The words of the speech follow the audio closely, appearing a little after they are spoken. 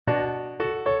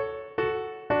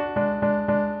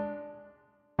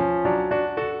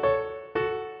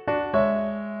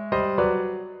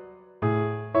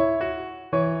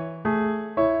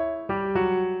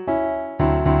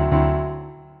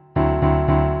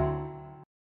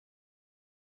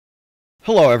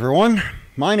Hello everyone,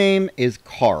 my name is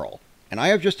Carl, and I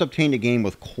have just obtained a game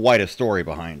with quite a story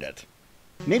behind it.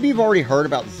 Maybe you've already heard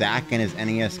about Zach and his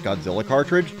NES Godzilla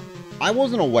cartridge. I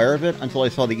wasn't aware of it until I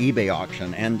saw the eBay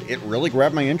auction, and it really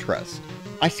grabbed my interest.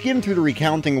 I skimmed through the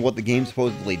recounting of what the game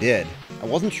supposedly did. I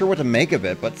wasn't sure what to make of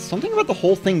it, but something about the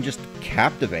whole thing just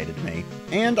captivated me,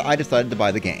 and I decided to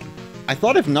buy the game. I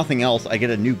thought if nothing else, I'd get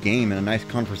a new game and a nice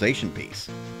conversation piece.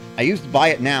 I used Buy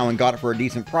It Now and got it for a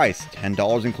decent price,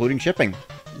 $10 including shipping.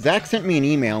 Zach sent me an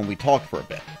email and we talked for a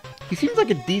bit. He seems like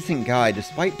a decent guy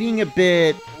despite being a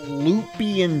bit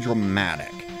loopy and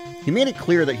dramatic. He made it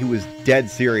clear that he was dead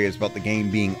serious about the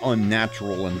game being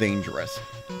unnatural and dangerous.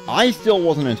 I still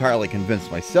wasn't entirely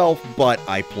convinced myself, but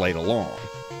I played along.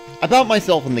 About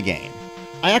myself in the game.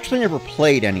 I actually never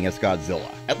played NES Godzilla,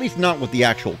 at least not with the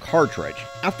actual cartridge.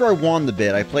 After I won the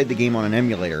bid, I played the game on an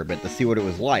emulator a bit to see what it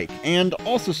was like, and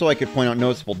also so I could point out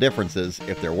noticeable differences,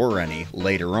 if there were any,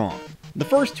 later on. The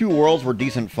first two worlds were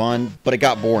decent fun, but it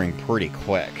got boring pretty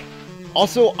quick.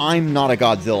 Also, I'm not a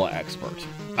Godzilla expert.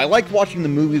 I liked watching the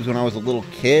movies when I was a little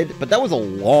kid, but that was a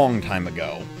long time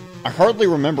ago. I hardly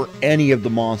remember any of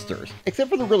the monsters, except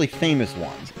for the really famous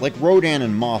ones, like Rodan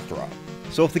and Mothra.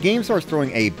 So if the game starts throwing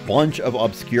a bunch of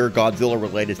obscure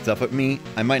Godzilla-related stuff at me,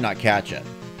 I might not catch it.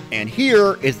 And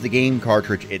here is the game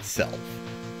cartridge itself.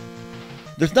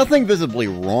 There's nothing visibly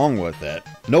wrong with it,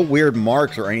 no weird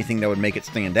marks or anything that would make it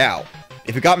stand out.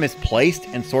 If it got misplaced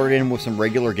and sorted in with some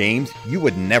regular games, you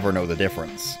would never know the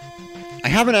difference. I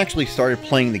haven't actually started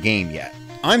playing the game yet.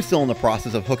 I'm still in the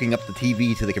process of hooking up the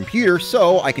TV to the computer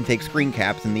so I can take screen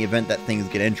caps in the event that things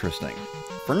get interesting.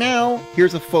 For now,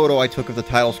 here's a photo I took of the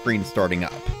title screen starting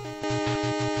up.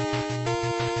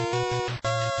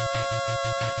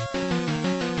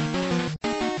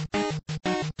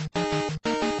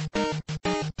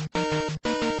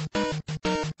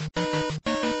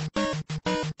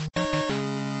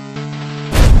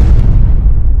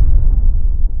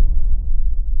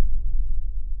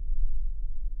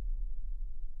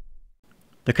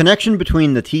 The connection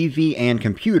between the TV and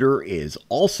computer is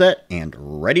all set and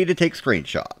ready to take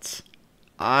screenshots.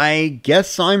 I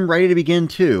guess I'm ready to begin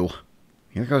too.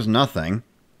 Here goes nothing.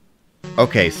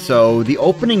 Okay, so the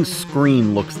opening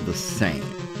screen looks the same.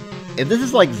 If this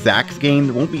is like Zach's game,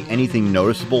 there won't be anything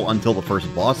noticeable until the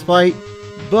first boss fight,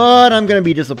 but I'm gonna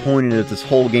be disappointed if this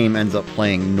whole game ends up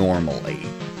playing normally.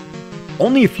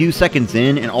 Only a few seconds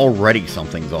in and already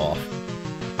something's off.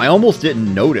 I almost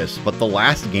didn't notice, but the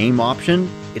last game option,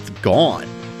 it's gone.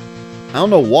 I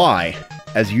don't know why,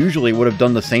 as usually would have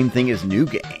done the same thing as new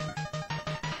game.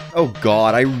 Oh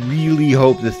god, I really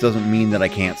hope this doesn't mean that I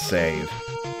can't save.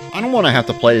 I don't want to have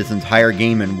to play this entire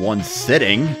game in one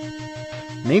sitting.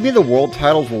 Maybe the world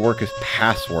titles will work as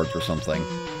passwords or something.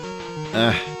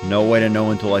 No way to know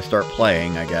until I start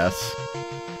playing, I guess.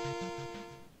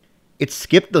 It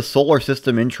skipped the solar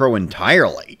system intro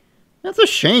entirely. That's a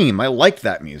shame, I like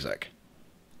that music.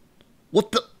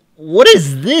 What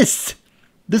is this?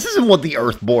 This isn't what the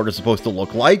Earth board is supposed to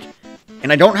look like.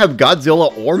 And I don't have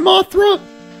Godzilla or Mothra?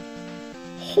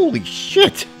 Holy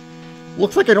shit.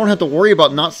 Looks like I don't have to worry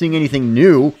about not seeing anything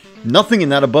new. Nothing in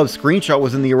that above screenshot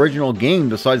was in the original game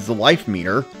besides the life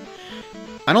meter.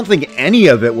 I don't think any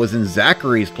of it was in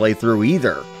Zachary's playthrough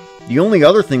either. The only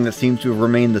other thing that seems to have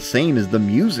remained the same is the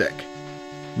music.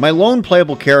 My lone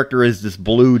playable character is this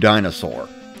blue dinosaur.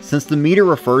 Since the meter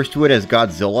refers to it as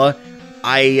Godzilla,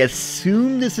 I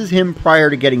assume this is him prior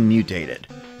to getting mutated.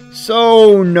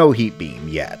 So, no heat beam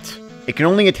yet. It can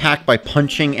only attack by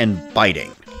punching and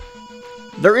biting.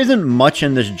 There isn't much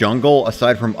in this jungle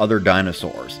aside from other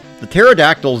dinosaurs. The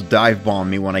pterodactyls dive bomb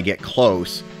me when I get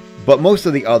close, but most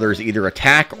of the others either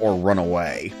attack or run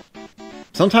away.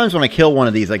 Sometimes when I kill one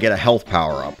of these I get a health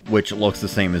power-up, which looks the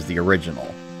same as the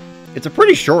original. It's a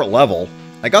pretty short level.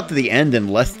 I got to the end in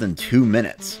less than 2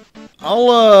 minutes.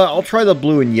 I'll try the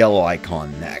blue and yellow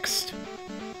icon next.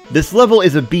 This level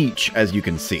is a beach, as you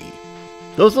can see.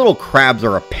 Those little crabs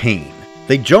are a pain.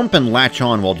 They jump and latch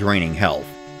on while draining health.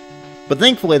 But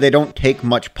thankfully they don't take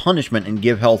much punishment and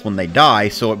give health when they die,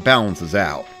 so it balances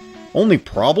out. Only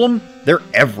problem? They're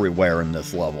everywhere in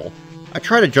this level. I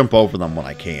try to jump over them when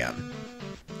I can.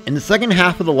 In the second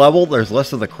half of the level, there's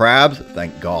less of the crabs,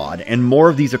 thank god, and more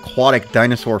of these aquatic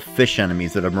dinosaur fish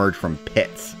enemies that emerge from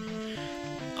pits.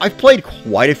 I've played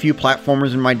quite a few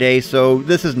platformers in my day, so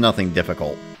this is nothing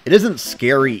difficult. It isn't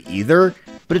scary either,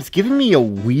 but it's giving me a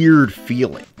weird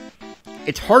feeling.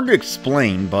 It's hard to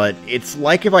explain, but it's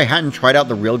like if I hadn't tried out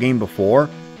the real game before,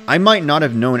 I might not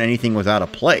have known anything was out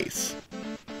of place.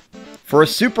 For a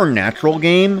supernatural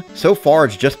game, so far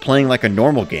it's just playing like a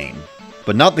normal game,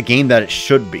 but not the game that it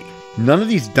should be. None of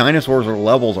these dinosaurs or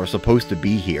levels are supposed to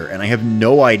be here, and I have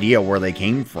no idea where they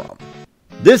came from.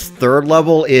 This third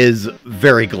level is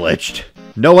very glitched.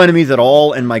 No enemies at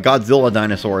all, and my Godzilla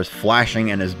dinosaur is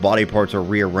flashing and his body parts are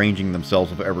rearranging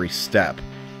themselves with every step.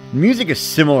 The music is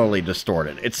similarly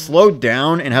distorted. It's slowed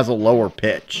down and has a lower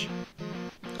pitch.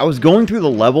 I was going through the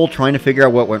level trying to figure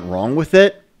out what went wrong with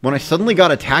it, when I suddenly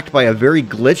got attacked by a very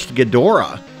glitched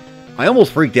Ghidorah. I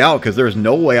almost freaked out because there's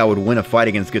no way I would win a fight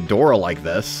against Ghidorah like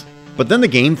this. But then the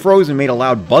game froze and made a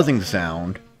loud buzzing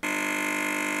sound.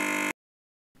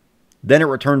 Then it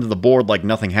returned to the board like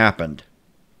nothing happened.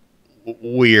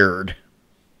 Weird.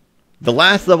 The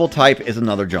last level type is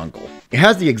another jungle. It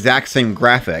has the exact same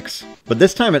graphics, but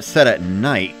this time it's set at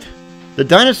night. The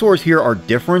dinosaurs here are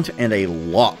different and a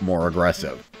lot more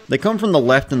aggressive. They come from the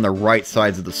left and the right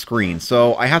sides of the screen,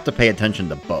 so I have to pay attention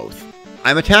to both.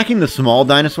 I'm attacking the small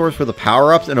dinosaurs for the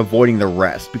power-ups and avoiding the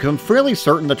rest, because I'm fairly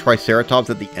certain the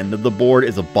Triceratops at the end of the board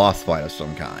is a boss fight of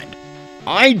some kind.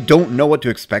 I don't know what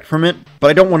to expect from it, but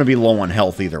I don't want to be low on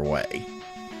health either way.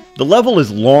 The level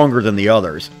is longer than the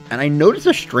others, and I notice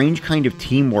a strange kind of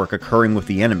teamwork occurring with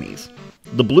the enemies.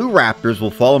 The blue raptors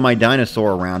will follow my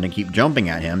dinosaur around and keep jumping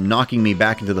at him, knocking me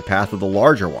back into the path of the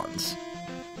larger ones.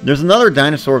 There's another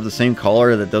dinosaur of the same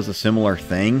color that does a similar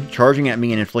thing, charging at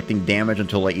me and inflicting damage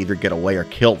until I either get away or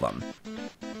kill them.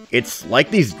 It's like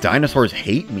these dinosaurs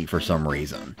hate me for some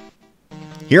reason.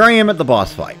 Here I am at the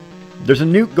boss fight. There's a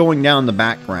nuke going down in the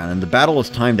background, and the battle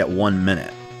is timed at 1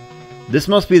 minute. This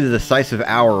must be the decisive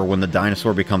hour when the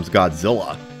dinosaur becomes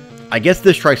Godzilla. I guess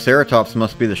this Triceratops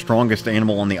must be the strongest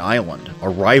animal on the island, a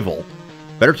rival.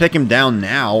 Better take him down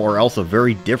now, or else a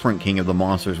very different king of the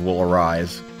monsters will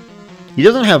arise. He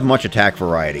doesn't have much attack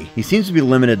variety. He seems to be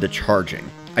limited to charging.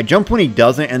 I jump when he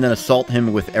doesn't and then assault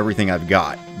him with everything I've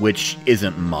got, which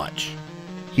isn't much.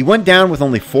 He went down with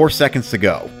only 4 seconds to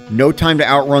go. No time to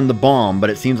outrun the bomb, but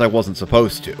it seems I wasn't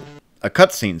supposed to. A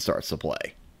cutscene starts to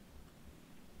play.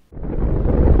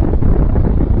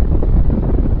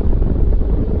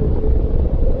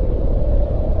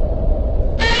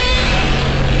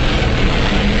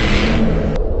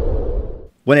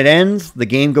 When it ends, the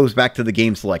game goes back to the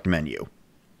Game Select menu.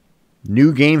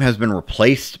 New game has been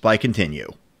replaced by Continue.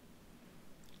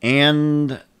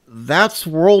 And that's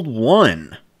World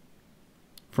 1.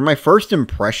 For my first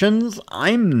impressions,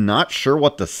 I'm not sure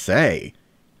what to say.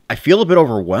 I feel a bit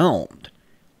overwhelmed.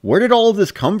 Where did all of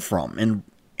this come from,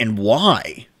 and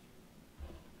why?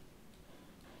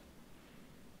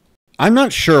 I'm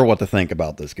not sure what to think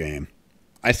about this game.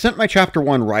 I sent my Chapter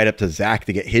 1 write-up to Zach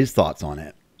to get his thoughts on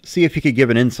it. See if he could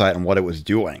give an insight on what it was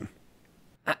doing.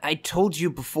 I told you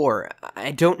before,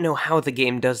 I don't know how the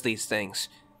game does these things.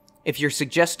 If you're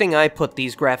suggesting I put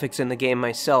these graphics in the game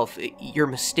myself, you're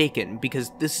mistaken,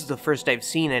 because this is the first I've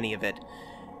seen any of it.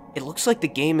 It looks like the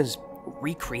game has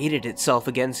recreated itself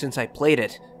again since I played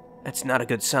it. That's not a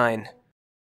good sign.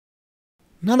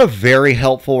 Not a very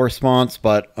helpful response,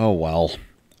 but oh well.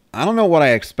 I don't know what I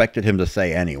expected him to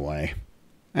say anyway.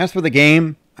 As for the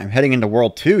game, I'm heading into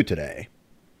World 2 today.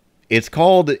 It's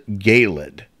called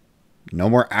Galid. No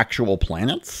more actual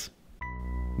planets?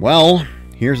 Well,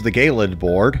 here's the Galid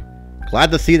board. Glad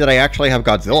to see that I actually have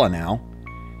Godzilla now.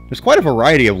 There's quite a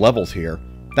variety of levels here.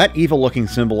 That evil-looking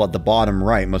symbol at the bottom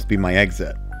right must be my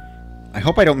exit. I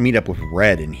hope I don't meet up with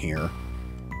Red in here.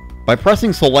 By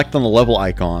pressing select on the level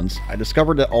icons, I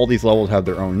discovered that all these levels have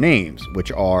their own names,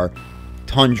 which are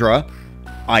Tundra,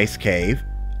 Ice Cave,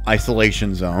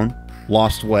 Isolation Zone,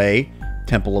 Lost Way,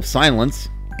 Temple of Silence,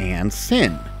 and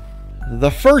Sin. The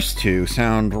first two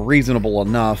sound reasonable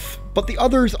enough, but the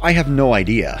others I have no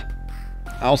idea.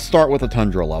 I'll start with the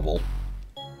Tundra level.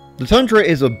 The Tundra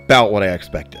is about what I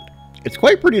expected. It's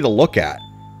quite pretty to look at.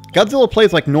 Godzilla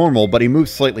plays like normal, but he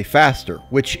moves slightly faster,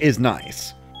 which is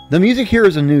nice. The music here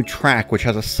is a new track which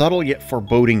has a subtle yet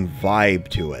foreboding vibe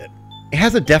to it. It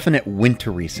has a definite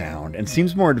wintry sound and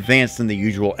seems more advanced than the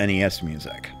usual NES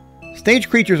music. Stage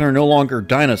creatures are no longer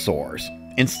dinosaurs.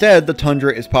 Instead, the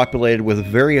Tundra is populated with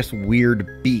various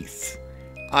weird beasts.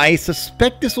 I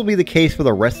suspect this will be the case for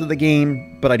the rest of the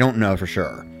game, but I don't know for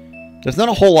sure. There's not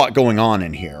a whole lot going on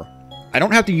in here. I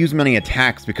don't have to use many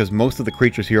attacks because most of the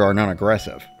creatures here are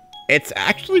non-aggressive. It's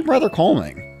actually rather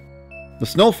calming. The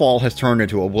snowfall has turned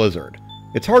into a blizzard.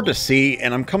 It's hard to see,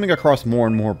 and I'm coming across more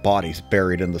and more bodies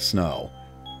buried in the snow.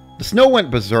 The snow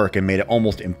went berserk and made it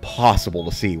almost impossible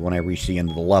to see when I reached the end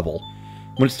of the level.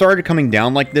 When it started coming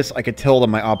down like this, I could tell that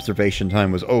my observation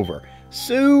time was over,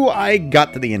 so I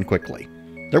got to the end quickly.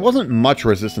 There wasn't much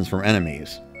resistance from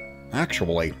enemies.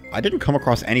 Actually, I didn't come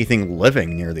across anything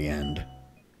living near the end.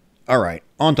 Alright,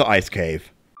 on to Ice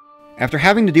Cave. After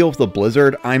having to deal with the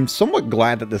blizzard, I'm somewhat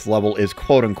glad that this level is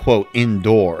quote-unquote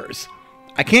indoors.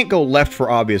 I can't go left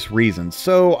for obvious reasons,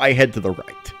 so I head to the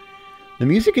right. The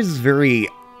music is very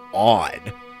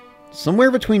odd,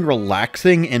 somewhere between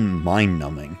relaxing and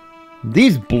mind-numbing.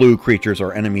 These blue creatures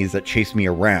are enemies that chase me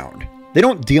around. They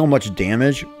don't deal much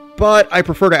damage, but I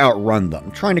prefer to outrun them,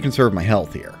 trying to conserve my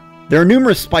health here. There are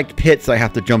numerous spiked pits I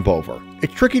have to jump over.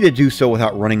 It's tricky to do so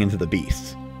without running into the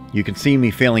beasts. You can see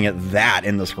me failing at that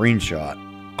in the screenshot.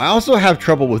 I also have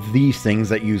trouble with these things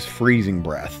that use freezing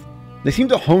breath. They seem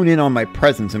to hone in on my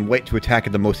presence and wait to attack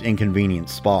at the most inconvenient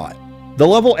spot. The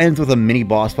level ends with a mini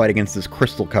boss fight against this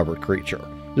crystal-covered creature.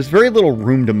 There's very little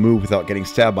room to move without getting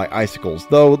stabbed by icicles,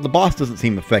 though the boss doesn't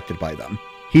seem affected by them.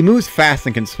 He moves fast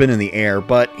and can spin in the air,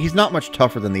 but he's not much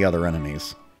tougher than the other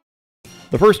enemies.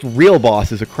 The first real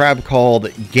boss is a crab called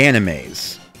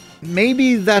Ganymedes.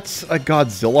 Maybe that's a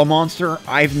Godzilla monster?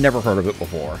 I've never heard of it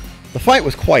before. The fight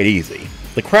was quite easy.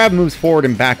 The crab moves forward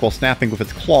and back while snapping with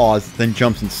its claws, then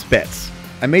jumps and spits.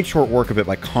 I made short work of it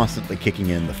by constantly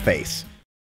kicking it in the face.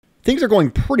 Things are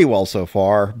going pretty well so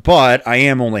far, but I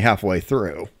am only halfway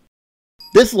through.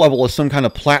 This level is some kind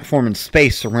of platform in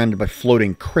space surrounded by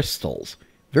floating crystals.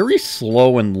 Very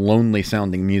slow and lonely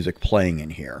sounding music playing in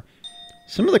here.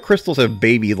 Some of the crystals have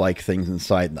baby-like things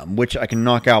inside them, which I can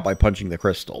knock out by punching the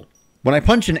crystal. When I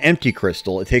punch an empty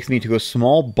crystal, it takes me to a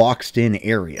small boxed-in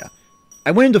area.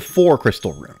 I went into 4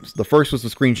 crystal rooms. The first was the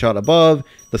screenshot above,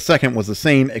 the second was the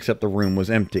same except the room was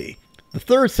empty. The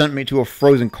third sent me to a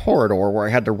frozen corridor where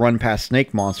I had to run past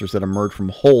snake monsters that emerged from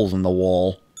holes in the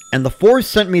wall. And the fourth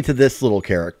sent me to this little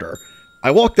character.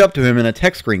 I walked up to him and a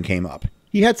text screen came up.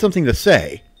 He had something to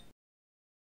say.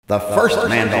 The first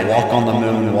man to walk on the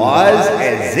moon was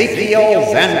Ezekiel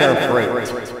Zanderfruit.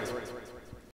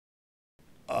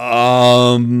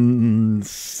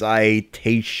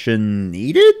 Citation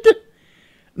needed?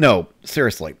 No,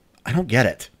 seriously, I don't get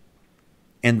it.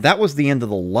 And that was the end of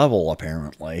the level,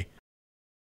 apparently.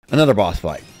 Another boss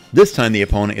fight. This time the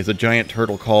opponent is a giant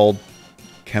turtle called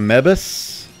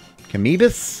Camebus?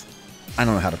 I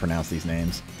don't know how to pronounce these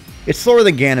names. It's slower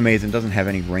than Ganymedes and doesn't have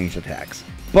any ranged attacks.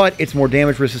 But it's more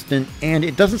damage resistant, and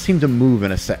it doesn't seem to move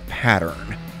in a set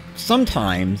pattern.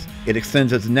 Sometimes it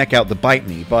extends its neck out to bite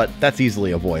me, but that's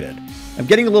easily avoided. I'm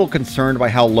getting a little concerned by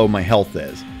how low my health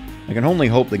is. I can only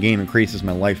hope the game increases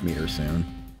my life meter soon.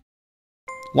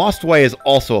 Lost Way is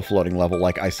also a floating level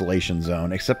like Isolation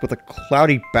Zone, except with a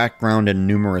cloudy background and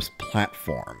numerous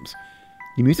platforms.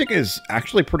 The music is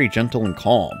actually pretty gentle and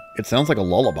calm. It sounds like a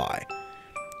lullaby.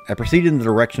 I proceeded in the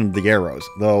direction of the arrows,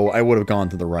 though I would have gone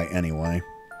to the right anyway.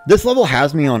 This level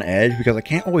has me on edge because I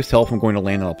can't always tell if I'm going to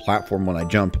land on a platform when I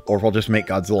jump, or if I'll just make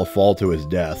Godzilla fall to his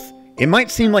death. It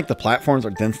might seem like the platforms are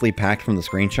densely packed from the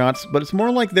screenshots, but it's more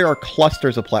like there are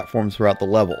clusters of platforms throughout the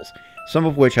levels, some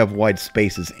of which have wide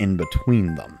spaces in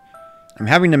between them. I'm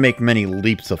having to make many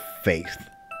leaps of faith.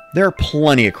 There are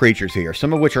plenty of creatures here,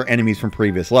 some of which are enemies from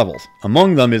previous levels.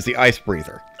 Among them is the Ice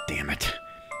Breather. Damn it.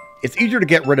 It's easier to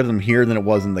get rid of them here than it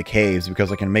was in the caves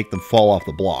because I can make them fall off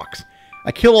the blocks.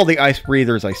 I kill all the ice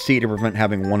breathers I see to prevent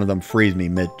having one of them freeze me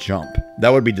mid-jump. That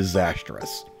would be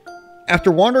disastrous.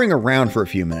 After wandering around for a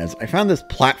few minutes, I found this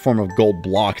platform of gold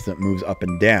blocks that moves up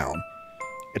and down.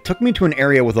 It took me to an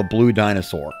area with a blue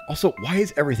dinosaur. Also, why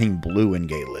is everything blue in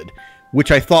Gaelid? Which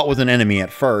I thought was an enemy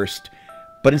at first,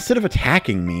 but instead of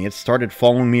attacking me, it started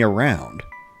following me around.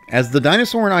 As the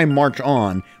dinosaur and I march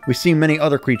on, we see many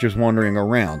other creatures wandering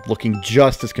around, looking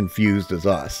just as confused as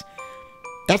us.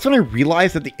 That's when I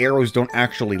realized that the arrows don't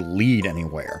actually lead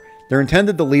anywhere. They're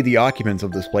intended to lead the occupants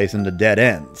of this place into dead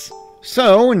ends.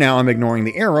 So, now I'm ignoring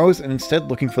the arrows and instead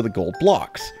looking for the gold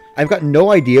blocks. I've got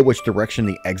no idea which direction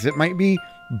the exit might be,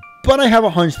 but I have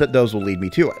a hunch that those will lead me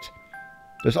to it.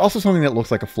 There's also something that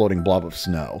looks like a floating blob of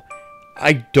snow.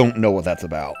 I don't know what that's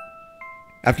about.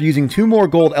 After using 2 more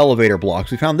gold elevator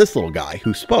blocks, we found this little guy,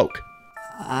 who spoke.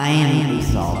 I am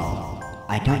Esau.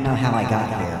 I don't know how I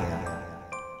got here.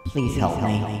 Please help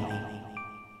me.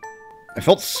 I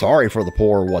felt sorry for the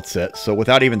poor what's-it, so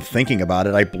without even thinking about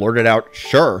it, I blurted out,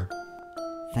 sure.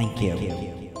 Thank you.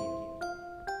 He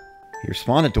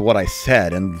responded to what I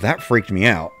said, and that freaked me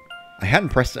out. I hadn't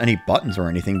pressed any buttons or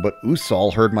anything, but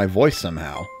Usal heard my voice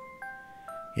somehow.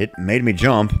 It made me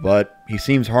jump, but he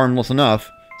seems harmless enough,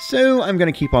 so I'm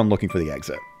going to keep on looking for the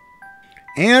exit.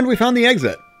 And we found the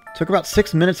exit. Took about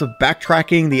 6 minutes of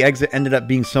backtracking. The exit ended up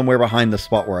being somewhere behind the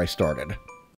spot where I started.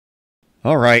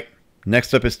 Alright,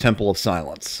 next up is Temple of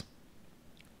Silence.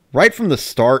 Right from the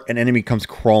start, an enemy comes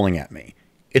crawling at me.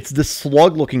 It's this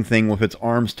slug-looking thing with its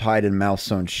arms tied and mouth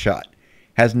sewn shut.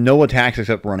 Has no attacks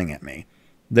except running at me.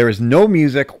 There is no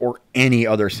music or any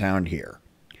other sound here.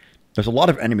 There's a lot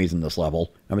of enemies in this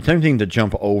level. I'm attempting to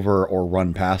jump over or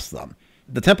run past them.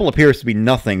 The temple appears to be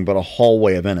nothing but a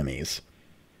hallway of enemies.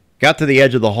 Got to the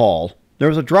edge of the hall. There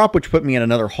was a drop which put me in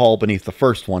another hall beneath the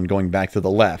first one, going back to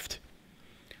the left.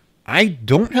 I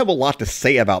don't have a lot to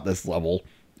say about this level,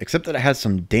 except that it has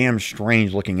some damn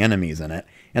strange looking enemies in it,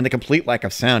 and the complete lack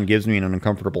of sound gives me an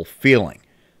uncomfortable feeling.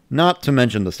 Not to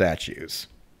mention the statues.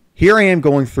 Here I am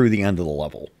going through the end of the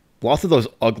level. Lots of those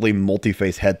ugly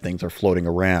multi-face head things are floating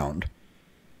around.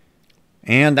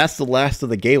 And that's the last of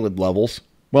the Gaylid levels.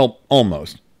 Well,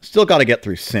 almost. Still gotta get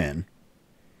through Sin.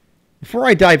 Before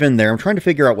I dive in there, I'm trying to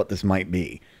figure out what this might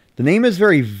be. The name is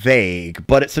very vague,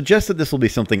 but it suggests that this will be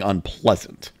something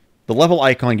unpleasant. The level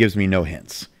icon gives me no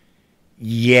hints.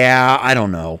 Yeah, I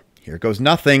don't know. Here goes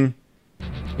nothing.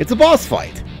 It's a boss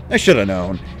fight. I should have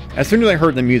known. As soon as I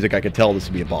heard the music, I could tell this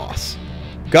would be a boss.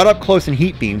 Got up close and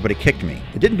heat beamed, but it kicked me.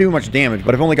 It didn't do much damage,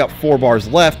 but I've only got 4 bars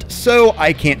left, so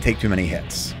I can't take too many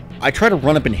hits. I try to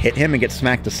run up and hit him and get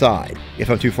smacked aside. If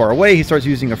I'm too far away, he starts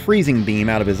using a freezing beam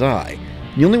out of his eye.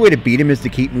 The only way to beat him is to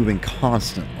keep moving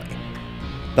constantly.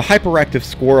 The hyperactive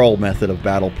squirrel method of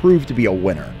battle proved to be a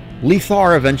winner.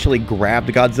 Lethar eventually grabbed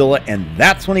Godzilla, and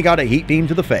that's when he got a heat beam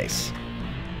to the face.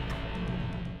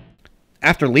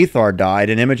 After Lethar died,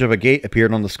 an image of a gate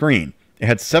appeared on the screen. It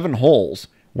had 7 holes.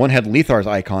 One had Lethar's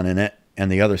icon in it, and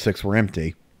the other 6 were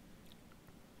empty.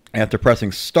 After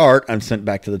pressing start, I'm sent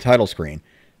back to the title screen.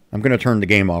 I'm going to turn the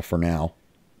game off for now.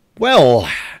 Well,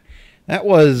 that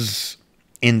was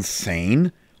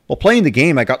insane. While playing the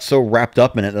game, I got so wrapped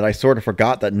up in it that I sort of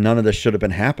forgot that none of this should have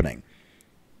been happening.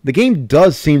 The game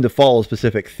does seem to follow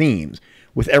specific themes,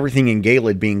 with everything in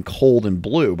Gaylid being cold and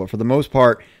blue, but for the most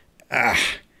part, I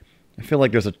feel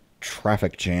like there's a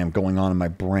traffic jam going on in my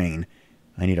brain.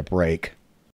 I need a break.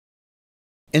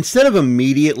 Instead of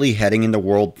immediately heading into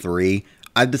World 3,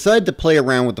 I've decided to play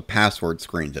around with the password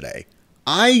screen today.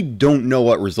 I don't know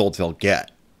what results I'll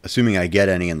get, assuming I get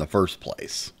any in the first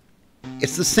place.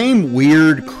 It's the same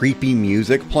weird, creepy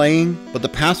music playing, but the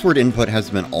password input has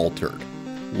been altered.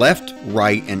 Left,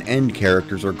 right, and end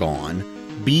characters are gone.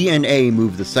 B and A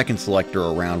move the second selector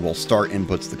around while start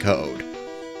inputs the code.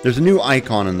 There's a new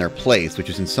icon in their place, which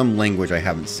is in some language I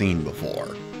haven't seen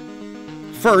before.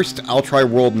 First, I'll try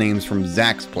world names from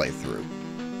Zach's playthrough.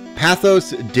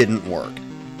 Pathos didn't work.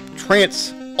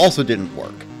 Trance also didn't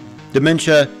work.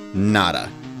 Dementia, nada.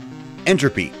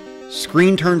 Entropy.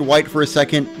 Screen turned white for a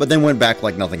second, but then went back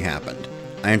like nothing happened.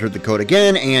 I entered the code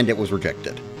again, and it was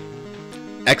rejected.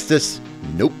 Exodus,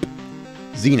 nope.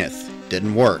 Zenith,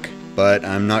 didn't work, but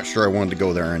I'm not sure I wanted to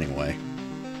go there anyway.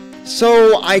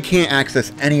 So, I can't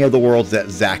access any of the worlds that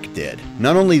Zach did.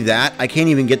 Not only that, I can't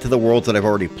even get to the worlds that I've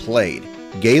already played.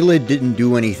 Gaylid didn't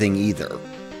do anything either.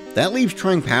 That leaves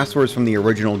trying passwords from the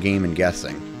original game and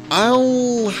guessing.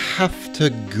 I'll have to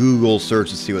Google search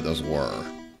to see what those were.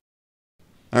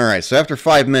 Alright, so after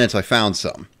 5 minutes I found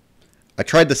some. I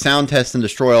tried the sound test and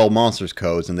destroy all monsters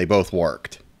codes and they both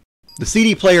worked. The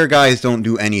CD player guys don't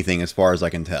do anything as far as I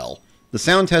can tell. The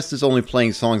sound test is only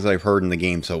playing songs that I've heard in the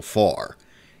game so far.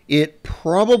 It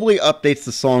probably updates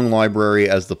the song library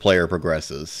as the player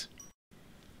progresses.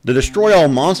 The Destroy All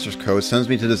Monsters code sends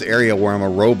me to this area where I'm a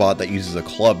robot that uses a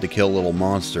club to kill little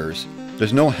monsters.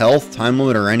 There's no health, time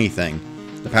limit, or anything.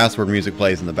 The password music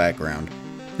plays in the background.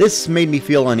 This made me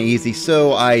feel uneasy,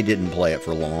 so I didn't play it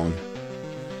for long.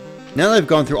 Now that I've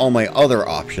gone through all my other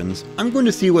options, I'm going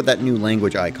to see what that new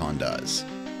language icon does.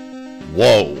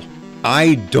 Whoa!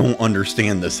 I don't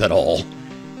understand this at all.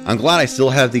 I'm glad I still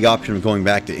have the option of going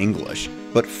back to English,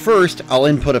 but first I'll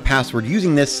input a password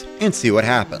using this and see what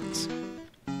happens.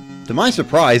 To my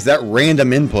surprise, that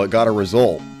random input got a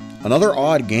result. Another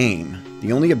odd game.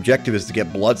 The only objective is to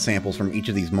get blood samples from each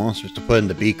of these monsters to put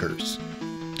into beakers.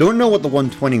 Don't know what the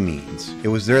 120 means. It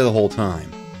was there the whole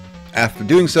time. After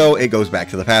doing so, it goes back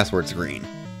to the password screen.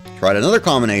 Tried another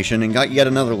combination and got yet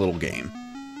another little game.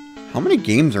 How many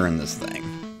games are in this thing?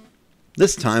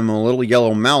 This time, I'm a little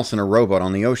yellow mouse and a robot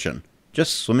on the ocean.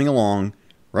 Just swimming along.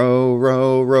 Row,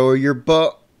 row, row your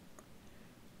boat.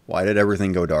 Why did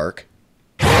everything go dark?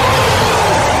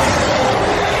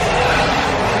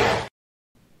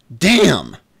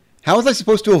 Damn! How was I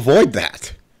supposed to avoid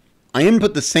that? I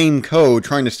input the same code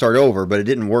trying to start over, but it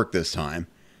didn't work this time.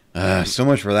 So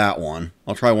much for that one.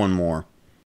 I'll try one more.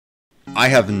 I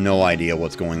have no idea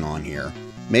what's going on here.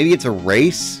 Maybe it's a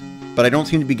race, but I don't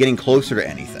seem to be getting closer to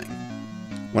anything.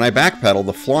 When I backpedal,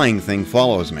 the flying thing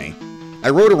follows me. I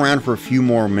rode around for a few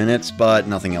more minutes, but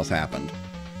nothing else happened.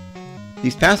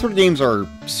 These password games are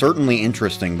certainly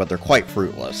interesting, but they're quite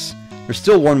fruitless. There's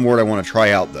still one word I want to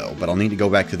try out though, but I'll need to go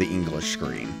back to the English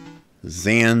screen.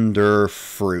 Xander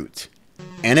Fruit.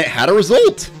 And it had a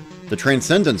result! The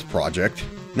Transcendence Project?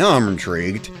 Now I'm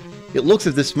intrigued. It looks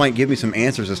as if this might give me some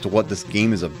answers as to what this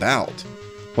game is about.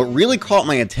 What really caught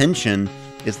my attention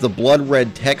is the blood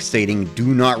red text stating,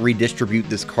 "Do not redistribute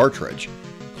this cartridge."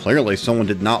 Clearly someone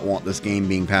did not want this game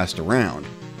being passed around.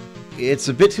 It's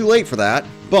a bit too late for that,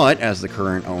 but as the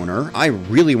current owner, I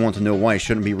really want to know why it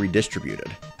shouldn't be redistributed.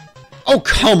 Oh,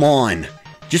 come on!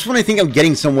 Just when I think I'm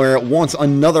getting somewhere, it wants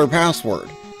another password.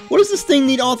 What does this thing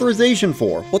need authorization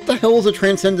for? What the hell is a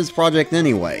Transcendence Project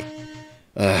anyway?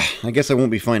 I guess I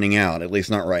won't be finding out, at least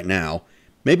not right now.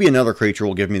 Maybe another creature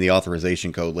will give me the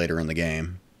authorization code later in the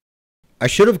game. I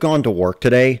should have gone to work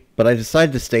today, but I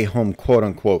decided to stay home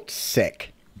quote-unquote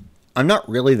sick. I'm not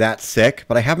really that sick,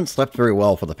 but I haven't slept very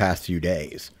well for the past few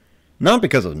days. Not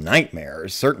because of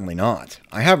nightmares, certainly not.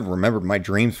 I haven't remembered my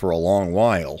dreams for a long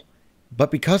while.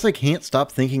 But because I can't stop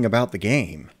thinking about the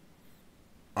game.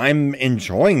 I'm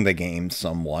enjoying the game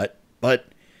somewhat, but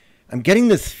I'm getting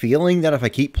this feeling that if I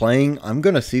keep playing, I'm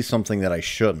going to see something that I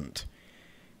shouldn't.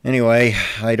 Anyway,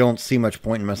 I don't see much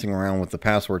point in messing around with the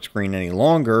password screen any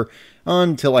longer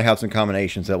until I have some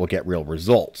combinations that will get real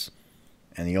results.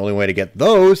 And the only way to get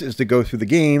those is to go through the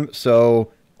game,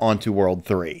 so on to World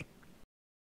 3.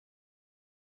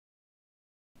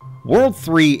 World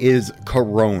 3 is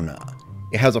Corona.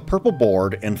 It has a purple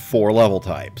board and 4 level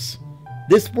types.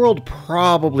 This world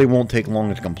probably won't take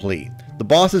long to complete. The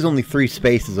boss is only 3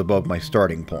 spaces above my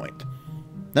starting point.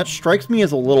 That strikes me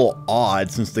as a little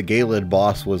odd since the Gaelid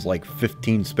boss was like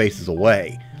 15 spaces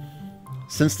away.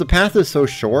 Since the path is so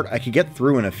short, I could get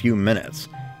through in a few minutes,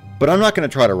 but I'm not going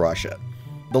to try to rush it.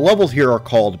 The levels here are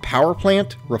called Power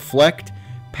Plant, Reflect,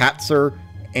 Patzer,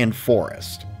 and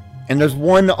Forest. And there's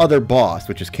one other boss,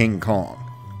 which is King Kong.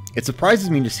 It surprises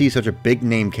me to see such a big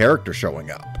name character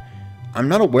showing up. I'm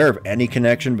not aware of any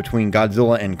connection between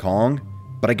Godzilla and Kong,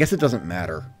 but I guess it doesn't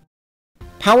matter.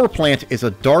 Power Plant is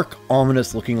a dark,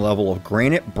 ominous looking level of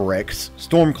granite bricks,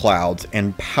 storm clouds,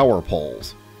 and power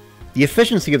poles. The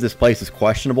efficiency of this place is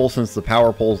questionable since the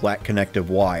power poles lack connective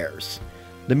wires.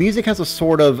 The music has a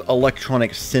sort of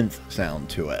electronic synth sound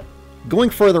to it. Going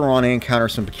further on, I encounter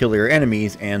some peculiar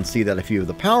enemies and see that a few of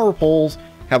the power poles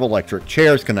have electric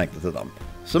chairs connected to them,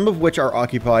 some of which are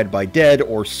occupied by dead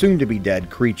or soon-to-be-dead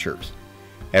creatures.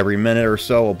 Every minute or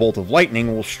so, a bolt of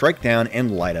lightning will strike down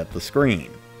and light up the screen.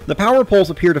 The power poles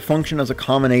appear to function as a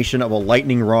combination of a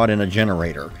lightning rod and a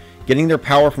generator, getting their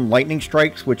power from lightning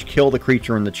strikes which kill the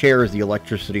creature in the chair as the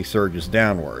electricity surges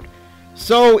downward.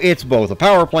 So it's both a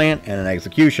power plant and an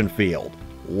execution field.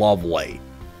 Lovely.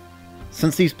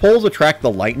 Since these poles attract the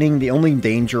lightning, the only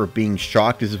danger of being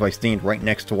shocked is if I stand right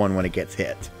next to one when it gets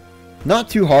hit. Not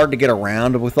too hard to get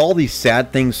around, but with all these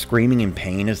sad things screaming in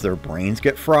pain as their brains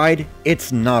get fried,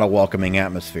 it's not a welcoming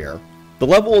atmosphere. The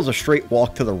level is a straight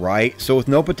walk to the right, so with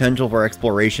no potential for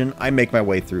exploration, I make my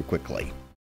way through quickly.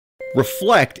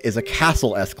 Reflect is a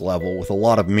castle-esque level with a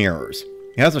lot of mirrors.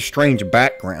 It has a strange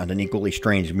background and equally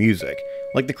strange music.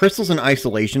 Like the crystals in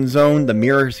Isolation Zone, the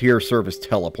mirrors here serve as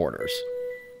teleporters.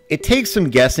 It takes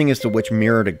some guessing as to which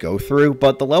mirror to go through,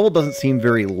 but the level doesn't seem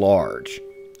very large.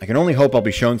 I can only hope I'll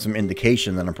be shown some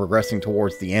indication that I'm progressing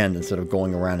towards the end instead of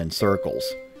going around in circles.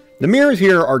 The mirrors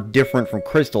here are different from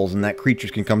crystals in that creatures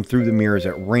can come through the mirrors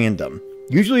at random.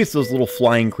 Usually it's those little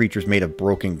flying creatures made of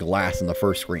broken glass in the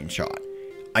first screenshot.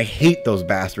 I hate those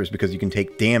bastards because you can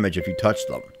take damage if you touch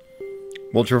them.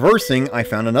 While traversing, I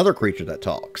found another creature that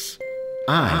talks.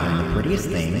 I am the prettiest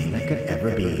thing that could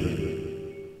ever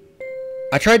be.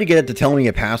 I tried to get it to tell me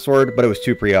a password, but it was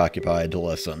too preoccupied to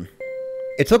listen.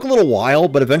 It took a little while,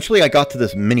 but eventually I got to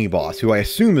this mini-boss, who I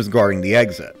assume is guarding the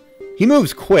exit. He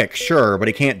moves quick, sure, but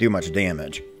he can't do much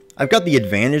damage. I've got the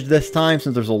advantage this time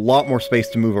since there's a lot more space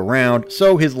to move around,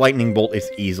 so his lightning bolt is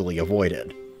easily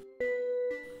avoided.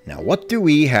 Now what do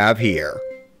we have here?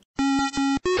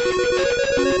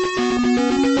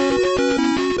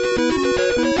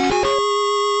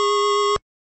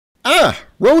 Ah,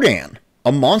 Rodan!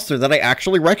 A monster that I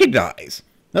actually recognize!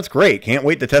 That's great, can't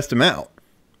wait to test him out.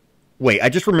 Wait, I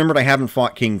just remembered I haven't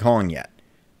fought King Kong yet.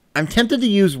 I'm tempted to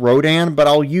use Rodan, but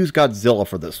I'll use Godzilla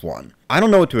for this one. I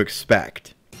don't know what to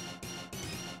expect.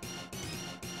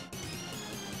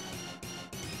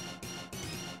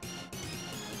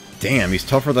 Damn, he's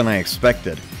tougher than I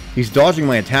expected. He's dodging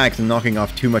my attacks and knocking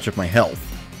off too much of my health.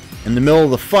 In the middle of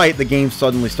the fight, the game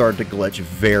suddenly started to glitch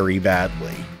very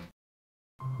badly.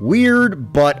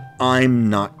 Weird, but I'm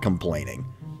not complaining.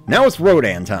 Now it's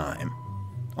Rodan time.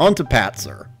 On to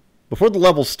Patzer. Before the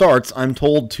level starts, I'm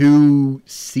told to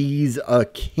seize a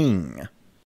king.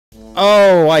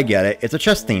 Oh, I get it. It's a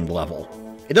chess-themed level.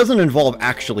 It doesn't involve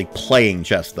actually playing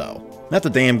chess, though. That's a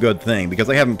damn good thing, because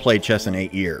I haven't played chess in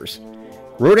 8 years.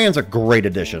 Rodan's a great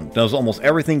addition, does almost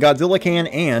everything Godzilla can,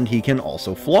 and he can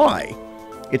also fly.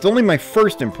 It's only my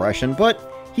first impression, but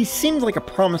he seems like a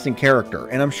promising character,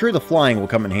 and I'm sure the flying will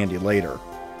come in handy later.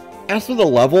 As for the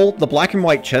level, the black and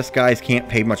white chess guys can't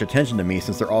pay much attention to me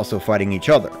since they're also fighting each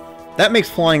other. That makes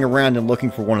flying around and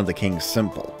looking for one of the kings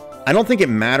simple. I don't think it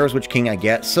matters which king I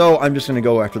get, so I'm just going to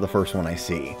go after the first one I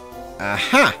see.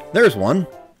 Aha! There's one!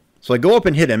 So I go up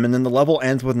and hit him, and then the level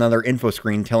ends with another info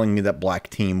screen telling me that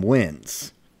black team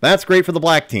wins. That's great for the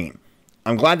black team.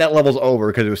 I'm glad that level's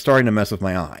over because it was starting to mess with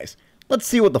my eyes. Let's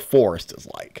see what the forest is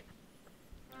like.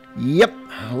 Yep,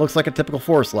 looks like a typical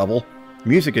forest level.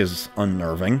 Music is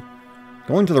unnerving.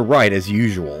 Going to the right as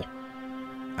usual.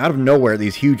 Out of nowhere,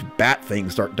 these huge bat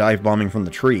things start dive bombing from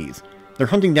the trees. They're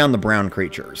hunting down the brown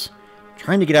creatures.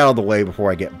 Trying to get out of the way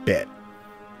before I get bit.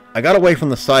 I got away from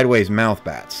the sideways mouth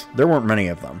bats. There weren't many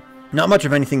of them. Not much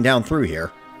of anything down through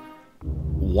here.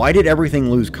 Why did everything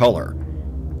lose color?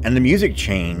 And the music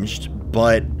changed,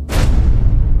 but...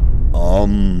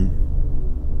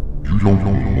 You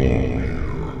don't know.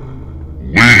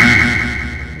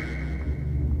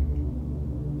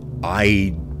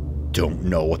 I don't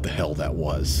know what the hell that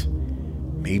was.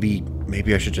 Maybe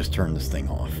I should just turn this thing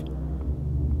off.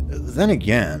 Then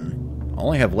again,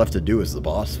 all I have left to do is the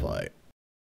boss fight.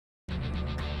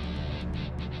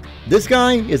 This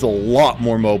guy is a lot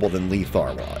more mobile than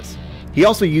Lethar was. He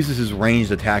also uses his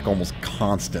ranged attack almost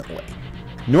constantly.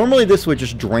 Normally this would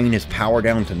just drain his power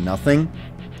down to nothing,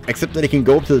 except that he can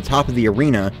go up to the top of the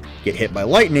arena, get hit by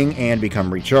lightning, and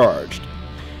become recharged.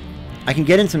 I can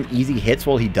get in some easy hits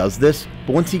while he does this,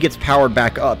 but once he gets powered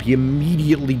back up, he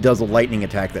immediately does a lightning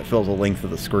attack that fills the length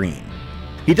of the screen.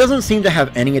 He doesn't seem to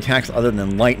have any attacks other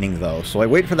than lightning though, so I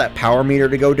wait for that power meter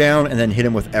to go down and then hit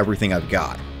him with everything I've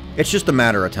got. It's just a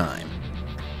matter of time.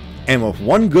 And with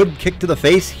one good kick to the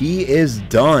face, he is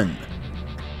done.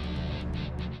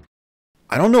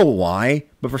 I don't know why,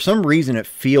 but for some reason it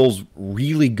feels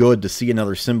really good to see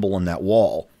another symbol on that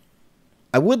wall.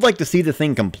 I would like to see the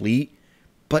thing complete,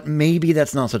 but maybe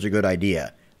that's not such a good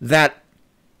idea. That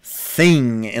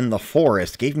thing in the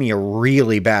forest gave me a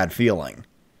really bad feeling.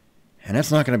 And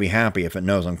it's not going to be happy if it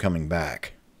knows I'm coming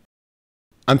back.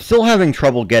 I'm still having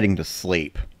trouble getting to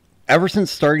sleep. Ever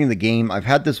since starting the game, I've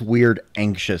had this weird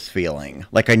anxious feeling,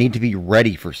 like I need to be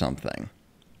ready for something.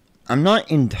 I'm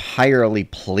not entirely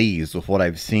pleased with what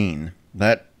I've seen.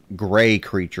 That gray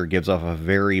creature gives off a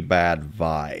very bad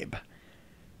vibe.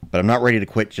 But I'm not ready to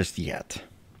quit just yet.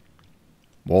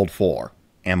 World 4,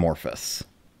 Amorphous.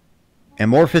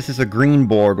 Amorphous is a green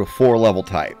board with 4 level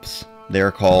types. They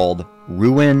are called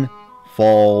Ruin,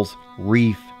 Falls,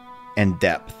 Reef, and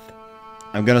Depth.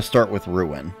 I'm going to start with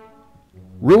Ruin.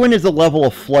 Ruin is a level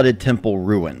of flooded temple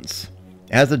ruins.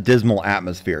 It has a dismal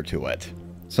atmosphere to it.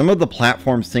 Some of the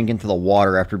platforms sink into the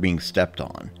water after being stepped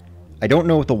on. I don't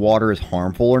know if the water is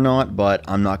harmful or not, but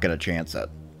I'm not going to chance it.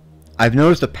 I've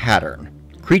noticed a pattern.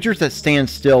 Creatures that stand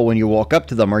still when you walk up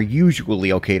to them are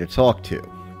usually okay to talk to.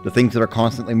 The things that are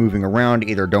constantly moving around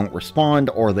either don't respond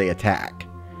or they attack.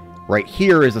 Right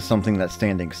here is something that's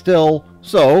standing still,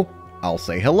 so I'll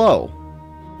say hello.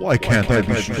 Why can't I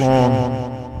be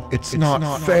strong? It's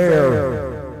not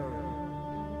fair.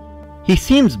 He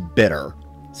seems bitter.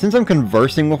 Since I'm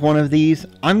conversing with one of these,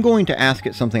 I'm going to ask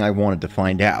it something I wanted to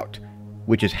find out,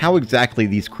 which is how exactly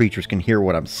these creatures can hear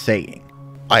what I'm saying.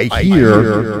 I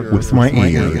hear with my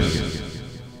ears.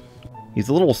 He's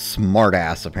a little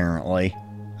smartass, apparently.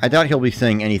 I doubt he'll be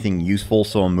saying anything useful,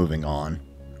 so I'm moving on.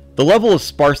 The level is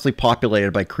sparsely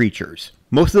populated by creatures.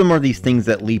 Most of them are these things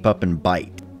that leap up and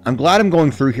bite. I'm glad I'm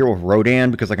going through here with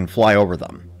Rodan because I can fly over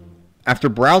them. After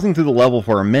browsing through the level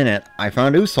for a minute, I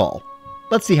found Usal.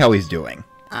 Let's see how he's doing.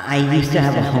 I used to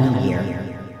have a home here.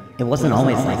 It wasn't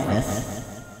always like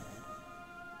this.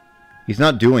 He's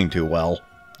not doing too well.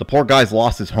 The poor guy's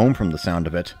lost his home from the sound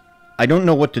of it. I don't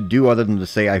know what to do other than to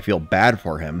say I feel bad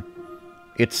for him.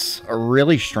 It's a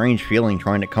really strange feeling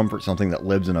trying to comfort something that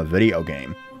lives in a video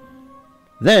game.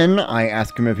 Then, I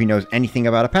ask him if he knows anything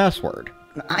about a password.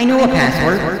 I know a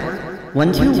password.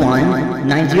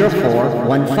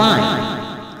 121-904-15.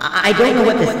 I don't know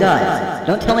what this does.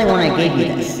 Don't tell anyone I gave you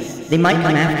this. They might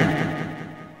come after me.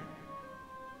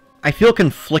 I feel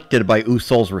conflicted by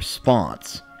Usol's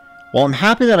response. While I'm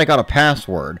happy that I got a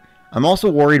password, I'm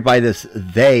also worried by this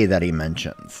they that he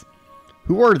mentions.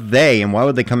 Who are they and why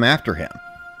would they come after him?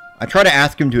 I try to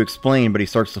ask him to explain, but he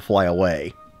starts to fly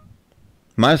away.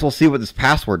 Might as well see what this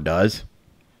password does.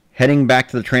 Heading back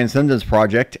to the Transcendence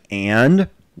Project, and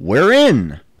we're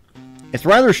in! It's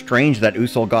rather strange that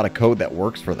Usol got a code that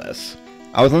works for this.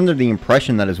 I was under the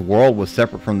impression that his world was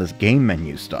separate from this game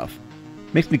menu stuff.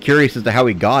 Makes me curious as to how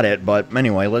he got it, but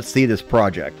anyway, let's see this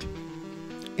project.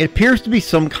 It appears to be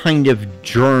some kind of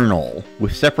journal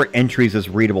with separate entries as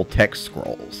readable text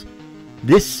scrolls.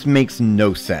 This makes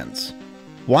no sense.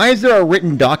 Why is there a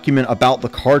written document about the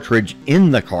cartridge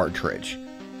in the cartridge?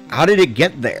 How did it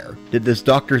get there? Did this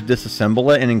doctor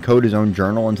disassemble it and encode his own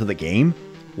journal into the game?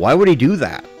 Why would he do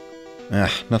that?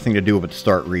 Nothing to do but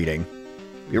start reading.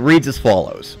 It reads as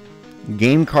follows.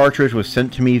 Game cartridge was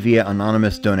sent to me via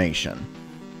anonymous donation.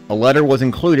 A letter was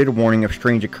included warning of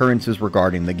strange occurrences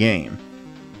regarding the game.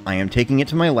 I am taking it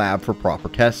to my lab for proper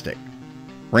testing.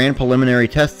 Ran preliminary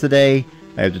tests today.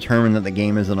 I have determined that the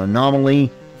game is an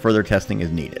anomaly. Further testing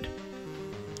is needed.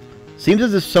 Seems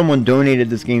as if someone donated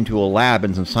this game to a lab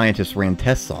and some scientists ran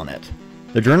tests on it.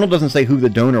 The journal doesn't say who the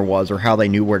donor was or how they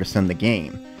knew where to send the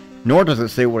game, nor does it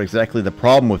say what exactly the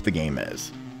problem with the game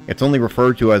is. It's only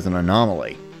referred to as an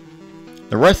anomaly.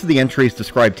 The rest of the entries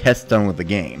describe tests done with the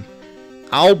game.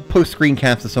 I'll post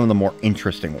screencaps of some of the more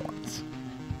interesting ones.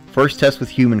 First test with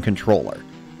human controller.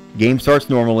 Game starts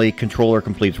normally, controller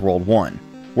completes World 1.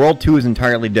 World 2 is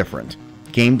entirely different.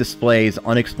 Game displays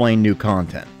unexplained new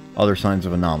content, other signs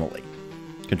of anomaly.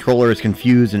 Controller is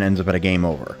confused and ends up at a game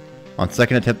over. On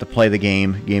second attempt to play the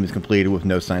game is completed with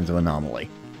no signs of anomaly.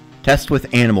 Test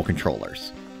with animal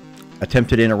controllers.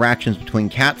 Attempted interactions between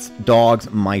cats, dogs,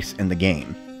 mice, and the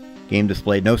game. Game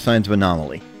displayed no signs of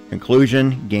anomaly.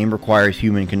 Conclusion, game requires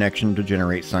human connection to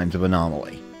generate signs of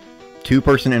anomaly.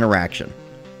 Two-person interaction.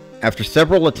 After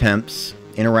several attempts,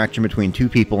 interaction between two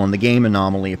people in the game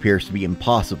anomaly appears to be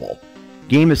impossible.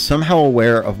 Game is somehow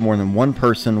aware of more than one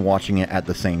person watching it at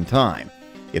the same time.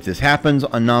 If this happens,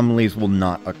 anomalies will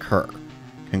not occur.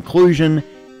 Conclusion,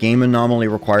 game anomaly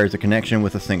requires a connection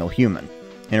with a single human.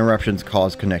 Interruptions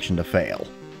cause connection to fail.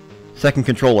 Second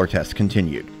controller test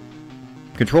continued.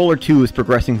 Controller 2 is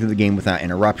progressing through the game without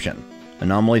interruption.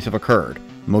 Anomalies have occurred.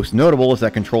 Most notable is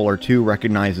that Controller 2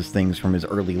 recognizes things from his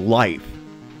early life.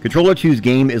 Controller 2's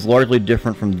game is largely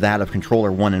different from that of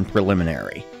Controller 1 in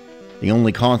preliminary. The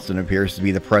only constant appears to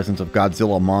be the presence of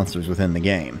Godzilla monsters within the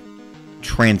game.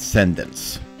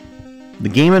 Transcendence. The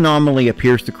game anomaly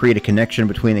appears to create a connection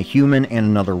between a human and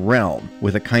another realm,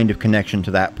 with a kind of connection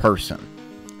to that person.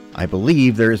 I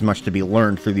believe there is much to be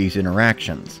learned through these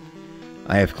interactions.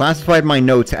 I have classified my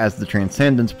notes as the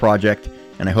Transcendence Project,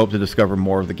 and I hope to discover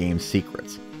more of the game's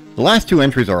secrets. The last two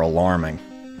entries are alarming.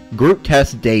 Group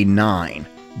Test Day 9.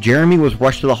 Jeremy was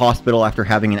rushed to the hospital after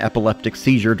having an epileptic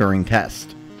seizure during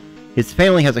test. His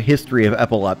family has a history of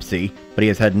epilepsy, but he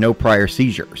has had no prior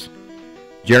seizures.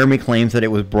 Jeremy claims that it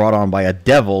was brought on by a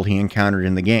devil he encountered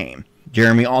in the game.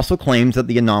 Jeremy also claims that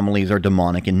the anomalies are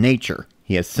demonic in nature.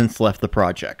 He has since left the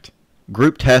project.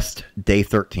 Group Test Day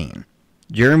 13.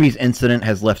 Jeremy's incident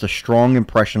has left a strong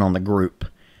impression on the group.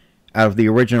 Out of the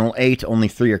original 8, only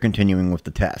 3 are continuing with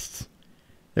the tests.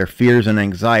 Their fears and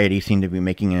anxiety seem to be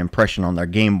making an impression on their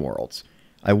game worlds.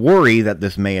 I worry that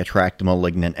this may attract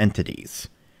malignant entities.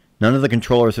 None of the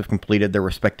controllers have completed their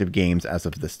respective games as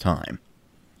of this time.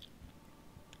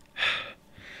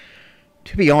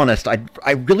 To be honest,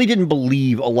 I really didn't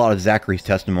believe a lot of Zachary's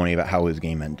testimony about how his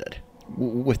game ended.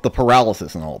 With the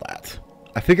paralysis and all that.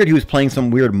 I figured he was playing some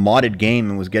weird modded game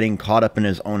and was getting caught up in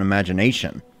his own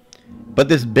imagination. But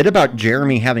this bit about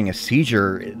Jeremy having a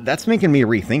seizure, that's making me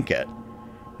rethink it.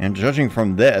 And judging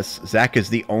from this, Zach is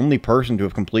the only person to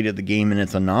have completed the game in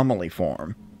its anomaly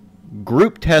form.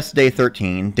 Group Test Day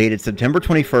 13, dated September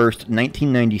 21st,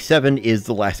 1997, is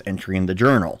the last entry in the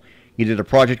journal. Either the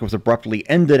project was abruptly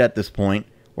ended at this point,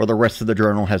 or the rest of the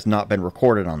journal has not been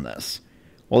recorded on this.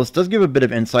 While this does give a bit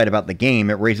of insight about the game,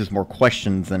 it raises more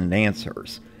questions than it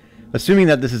answers. Assuming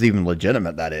that this is even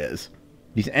legitimate, that is.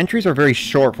 These entries are very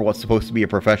short for what's supposed to be a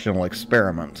professional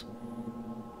experiment.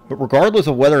 But regardless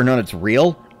of whether or not it's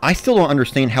real, I still don't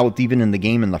understand how it's even in the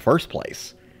game in the first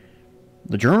place.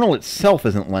 The journal itself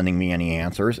isn't lending me any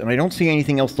answers, and I don't see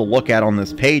anything else to look at on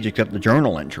this page except the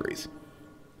journal entries.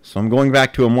 So I'm going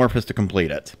back to Amorphous to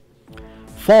complete it.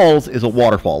 Falls is a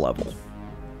waterfall level.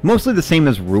 Mostly the same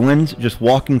as Ruins, just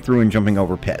walking through and jumping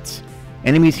over pits.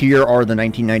 Enemies here are the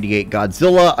 1998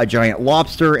 Godzilla, a giant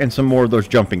lobster, and some more of those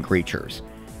jumping creatures.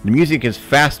 The music is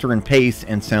faster in pace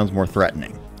and sounds more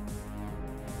threatening.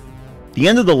 The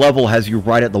end of the level has you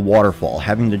right at the waterfall,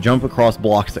 having to jump across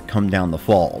blocks that come down the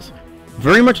falls.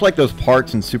 Very much like those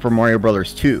parts in Super Mario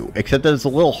Bros. 2, except that it's a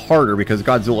little harder because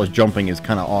Godzilla's jumping is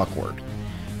kinda awkward.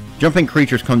 Jumping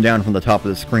creatures come down from the top of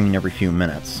the screen every few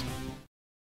minutes.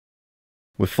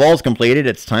 With Falls completed,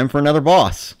 it's time for another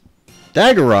boss.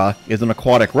 Ghidorah is an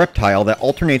aquatic reptile that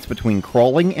alternates between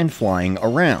crawling and flying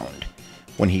around.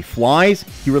 When he flies,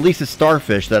 he releases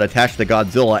starfish that attach to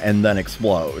Godzilla and then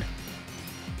explode.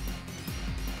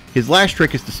 His last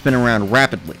trick is to spin around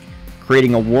rapidly,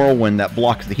 creating a whirlwind that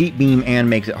blocks the heat beam and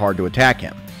makes it hard to attack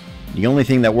him. The only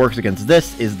thing that works against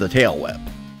this is the tail whip.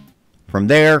 From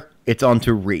there, it's on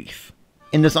to Reef.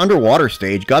 In this underwater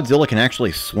stage, Godzilla can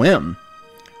actually swim.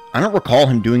 I don't recall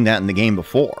him doing that in the game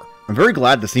before. I'm very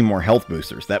glad to see more health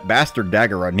boosters. That bastard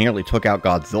Ghidorah nearly took out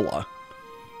Godzilla.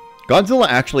 Godzilla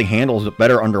actually handles it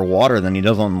better underwater than he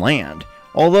does on land,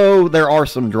 although there are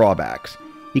some drawbacks.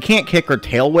 He can't kick or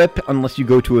tail whip unless you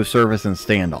go to a surface and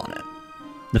stand on it.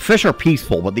 The fish are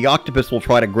peaceful, but the octopus will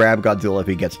try to grab Godzilla if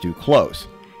he gets too close.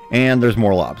 And there's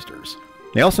more lobsters.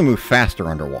 They also move faster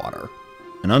underwater.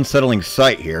 An unsettling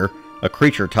sight here, a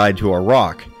creature tied to a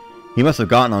rock. He must have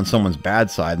gotten on someone's bad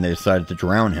side and they decided to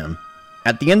drown him.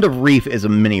 At the end of Reef is a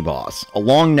mini-boss, a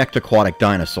long-necked aquatic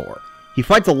dinosaur. He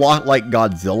fights a lot like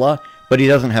Godzilla, but he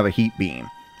doesn't have a heat beam.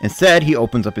 Instead, he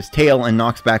opens up his tail and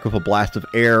knocks back with a blast of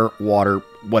air, water,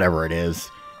 whatever it is.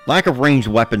 Lack of ranged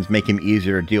weapons make him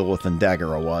easier to deal with than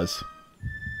Ghidorah was.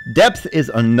 Depth is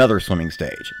another swimming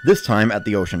stage, this time at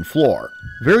the ocean floor.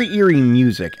 Very eerie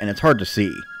music, and it's hard to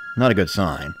see. Not a good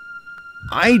sign.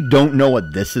 I don't know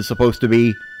what this is supposed to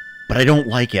be, but I don't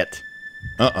like it.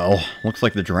 Uh-oh, looks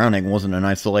like the drowning wasn't an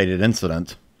isolated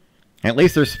incident. At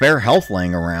least there's spare health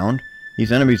laying around.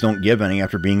 These enemies don't give any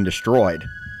after being destroyed.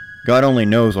 God only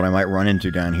knows what I might run into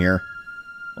down here.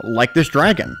 Like this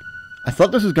dragon. I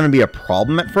thought this was going to be a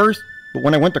problem at first, but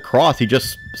when I went to cross, he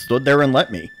just stood there and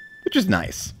let me, which is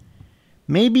nice.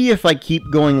 Maybe if I keep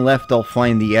going left, I'll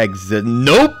find the exit.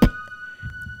 Nope!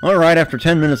 Alright, after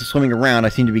 10 minutes of swimming around, I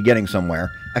seem to be getting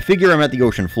somewhere. I figure I'm at the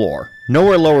ocean floor.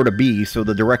 Nowhere lower to be, so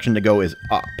the direction to go is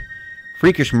up.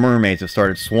 Freakish mermaids have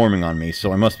started swarming on me,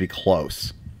 so I must be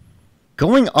close.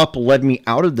 Going up led me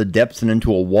out of the depths and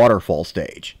into a waterfall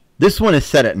stage. This one is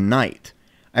set at night.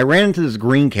 I ran into this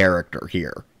green character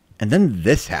here, and then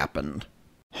this happened.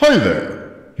 Hi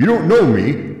there! You don't know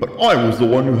me, but I was the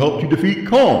one who helped you defeat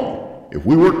Kong. If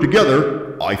we work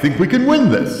together, I think we can win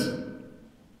this.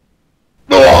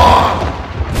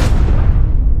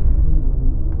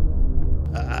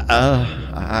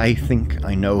 I think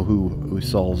I know who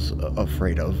Saul's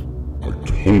afraid of. I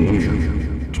told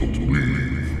you to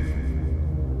leave.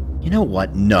 You know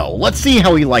what? No. Let's see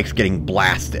how he likes getting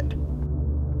blasted.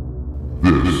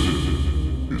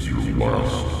 This is your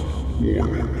last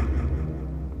warning.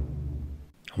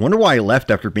 I wonder why he left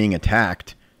after being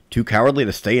attacked. Too cowardly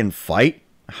to stay and fight?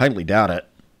 I highly doubt it.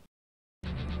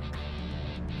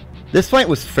 This fight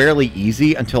was fairly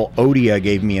easy until Odia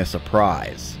gave me a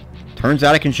surprise. Turns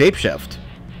out I can shapeshift.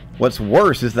 What's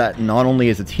worse is that not only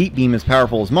is its heat beam as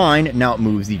powerful as mine, now it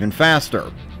moves even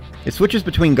faster. It switches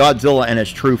between Godzilla and its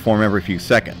true form every few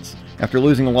seconds. After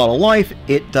losing a lot of life,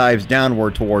 it dives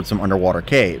downward towards some underwater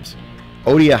caves.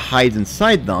 Odia hides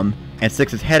inside them and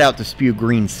sticks its head out to spew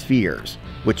green spheres,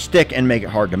 which stick and make it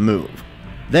hard to move.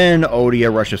 Then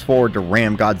Odia rushes forward to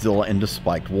ram Godzilla into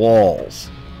spiked walls.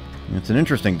 It's an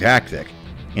interesting tactic.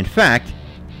 In fact,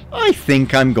 I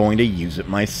think I'm going to use it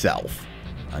myself.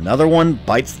 Another one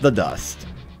bites the dust.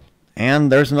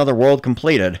 And there's another world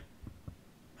completed.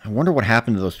 I wonder what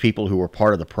happened to those people who were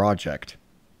part of the project.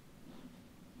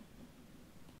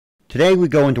 Today we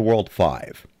go into World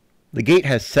 5. The gate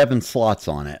has 7 slots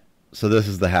on it, so this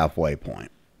is the halfway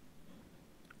point.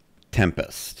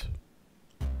 Tempest.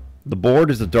 The board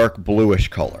is a dark bluish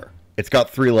color. It's got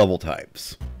 3 level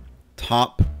types.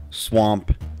 Top,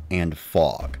 Swamp, and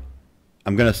Fog.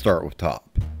 I'm going to start with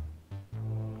Top.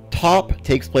 Top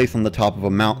takes place on the top of a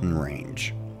mountain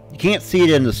range. You can't see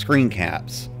it in the screen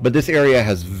caps, but this area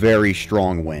has very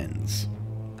strong winds.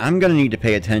 I'm going to need to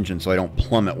pay attention so I don't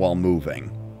plummet while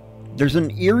moving. There's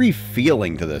an eerie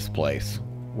feeling to this place.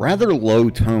 Rather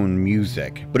low-tone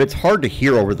music, but it's hard to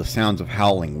hear over the sounds of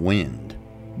howling wind.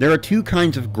 There are 2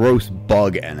 kinds of gross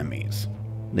bug enemies.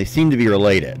 They seem to be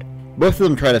related. Both of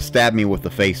them try to stab me with the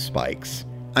face spikes.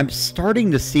 I'm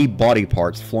starting to see body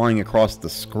parts flying across the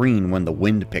screen when the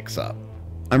wind picks up.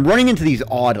 I'm running into these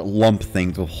odd lump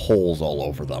things with holes all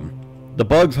over them. The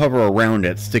bugs hover around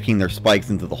it, sticking their spikes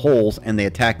into the holes, and they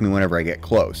attack me whenever I get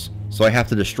close, so I have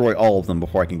to destroy all of them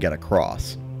before I can get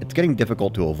across. It's getting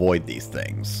difficult to avoid these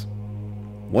things.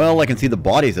 Well, I can see the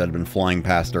bodies that had been flying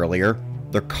past earlier.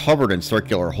 They're covered in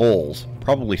circular holes,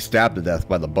 probably stabbed to death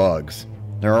by the bugs.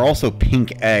 There are also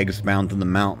pink eggs found in the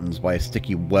mountains by a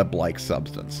sticky web-like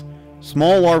substance.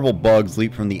 Small larval bugs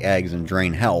leap from the eggs and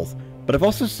drain health, but I've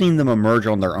also seen them emerge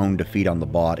on their own to feed on the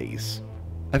bodies.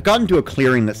 I've gotten to a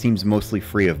clearing that seems mostly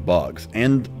free of bugs,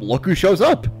 and look who shows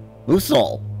up!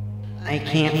 Usul. I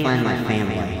can't find my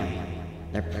family.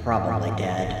 They're probably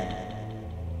dead.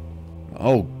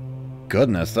 Oh,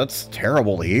 goodness, that's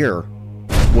terrible to hear.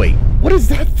 Wait, what is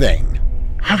that thing?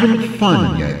 Having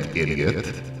fun yet,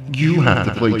 idiot? You have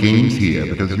to play games here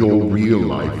because your real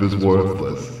life is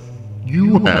worthless.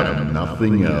 You have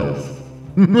nothing else.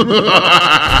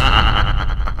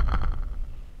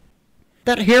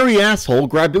 That hairy asshole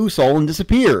grabbed Usul and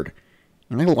disappeared.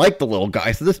 And I like the little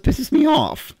guy, so this pisses me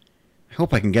off. I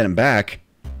hope I can get him back.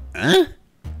 Eh?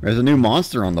 There's a new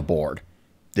monster on the board.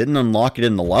 Didn't unlock it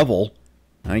in the level.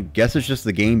 I guess it's just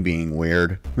the game being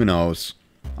weird. Who knows?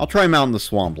 I'll try him out in the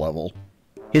swamp level.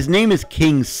 His name is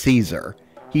King Caesar.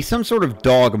 He's some sort of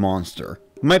dog monster.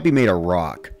 He might be made of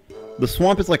rock. The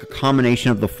swamp is like a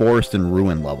combination of the forest and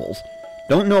ruin levels.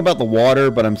 Don't know about the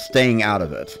water, but I'm staying out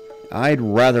of it. I'd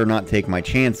rather not take my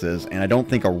chances, and I don't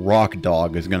think a rock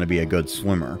dog is going to be a good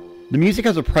swimmer. The music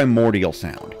has a primordial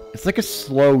sound. It's like a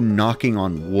slow knocking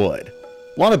on wood.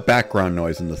 A lot of background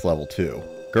noise in this level too.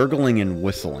 Gurgling and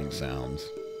whistling sounds.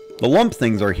 The lump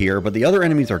things are here, but the other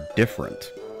enemies are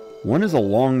different. One is a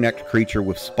long-necked creature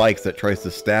with spikes that tries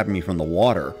to stab me from the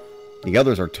water. The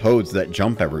others are toads that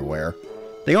jump everywhere.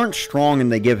 They aren't strong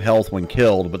and they give health when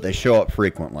killed, but they show up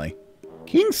frequently.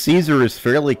 King Caesar is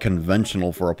fairly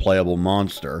conventional for a playable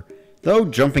monster, though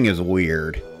jumping is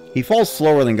weird. He falls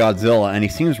slower than Godzilla and he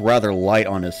seems rather light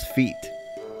on his feet.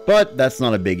 But that's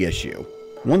not a big issue.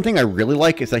 One thing I really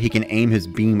like is that he can aim his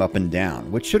beam up and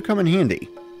down, which should come in handy.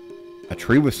 A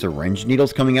tree with syringe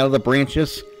needles coming out of the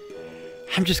branches?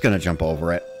 I'm just gonna jump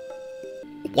over it.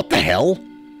 What the hell?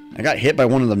 I got hit by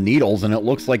one of the needles and it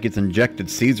looks like it's injected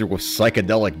Caesar with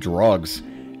psychedelic drugs.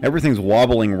 Everything's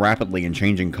wobbling rapidly and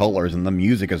changing colors and the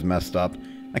music is messed up.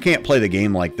 I can't play the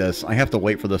game like this. I have to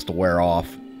wait for this to wear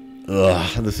off.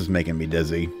 Ugh, this is making me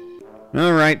dizzy.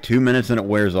 Alright, 2 minutes and it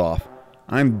wears off.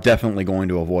 I'm definitely going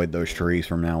to avoid those trees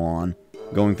from now on.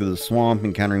 Going through the swamp,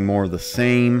 encountering more of the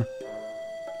same.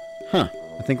 Huh,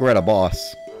 I think we're at a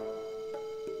boss.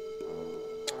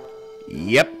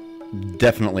 Yep,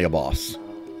 definitely a boss.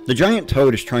 The giant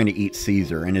toad is trying to eat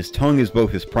Caesar, and his tongue is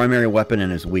both his primary weapon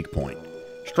and his weak point.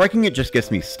 Striking it just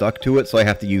gets me stuck to it, so I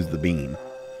have to use the beam.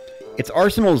 Its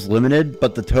arsenal is limited,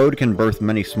 but the toad can birth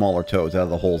many smaller toads out of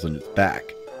the holes in its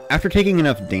back. After taking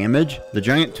enough damage, the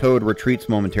giant toad retreats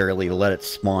momentarily to let its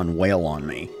spawn wail on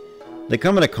me. They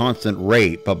come at a constant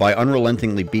rate, but by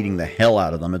unrelentingly beating the hell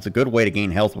out of them, it's a good way to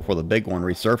gain health before the big one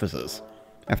resurfaces.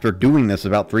 After doing this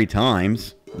about 3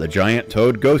 times, the giant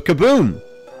toad goes kaboom!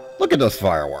 Look at those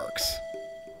fireworks!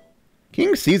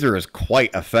 King Caesar is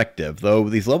quite effective, though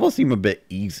these levels seem a bit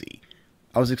easy.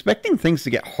 I was expecting things to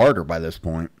get harder by this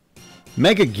point.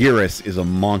 Megaguirus is a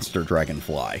monster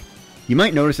dragonfly. You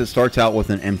might notice it starts out with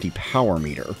an empty power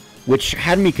meter, which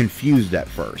had me confused at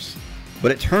first.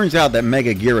 But it turns out that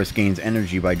Megaguirus gains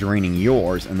energy by draining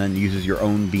yours and then uses your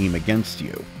own beam against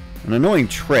you. An annoying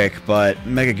trick, but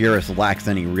Megaguirus lacks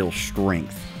any real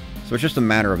strength, so it's just a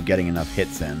matter of getting enough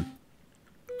hits in.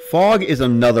 Fog is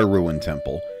another ruined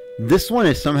temple. This one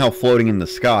is somehow floating in the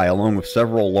sky along with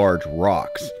several large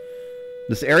rocks.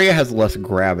 This area has less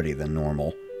gravity than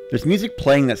normal. There's music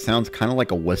playing that sounds kind of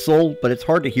like a whistle, but it's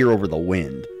hard to hear over the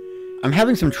wind. I'm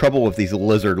having some trouble with these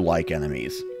lizard-like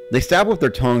enemies. They stab with their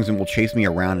tongues and will chase me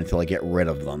around until I get rid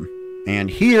of them. And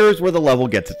here's where the level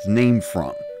gets its name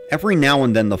from. Every now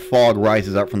and then the fog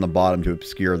rises up from the bottom to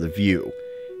obscure the view.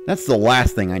 That's the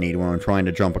last thing I need when I'm trying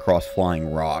to jump across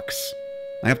flying rocks.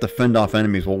 I have to fend off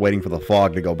enemies while waiting for the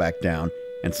fog to go back down,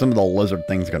 and some of the lizard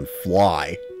things can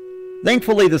fly.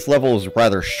 Thankfully, this level is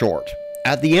rather short.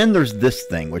 At the end, there's this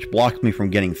thing, which blocks me from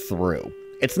getting through.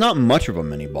 It's not much of a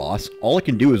mini-boss. All it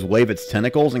can do is wave its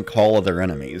tentacles and call other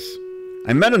enemies.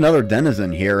 I met another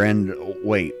denizen here, and...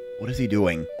 wait, what is he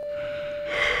doing?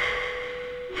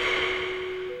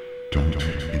 Don't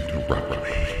interrupt me.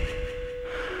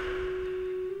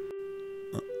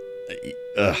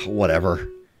 Whatever.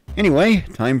 Anyway,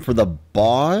 time for the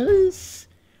boss?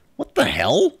 What the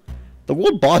hell? The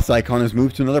world boss icon has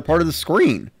moved to another part of the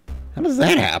screen. How does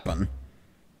that happen?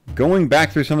 Going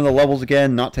back through some of the levels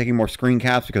again, not taking more screen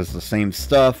caps because it's the same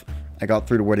stuff. I got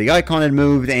through to where the icon had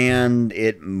moved, and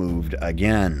it moved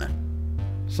again.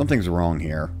 Something's wrong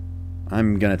here.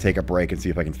 I'm gonna take a break and see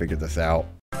if I can figure this out.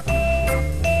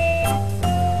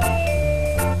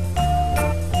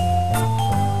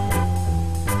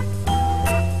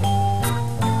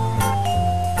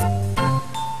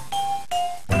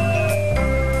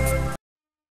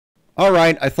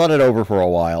 Alright, I thought it over for a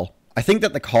while. I think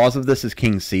that the cause of this is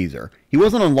King Caesar. He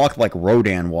wasn't unlocked like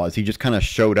Rodan was, he just kind of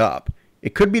showed up.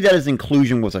 It could be that his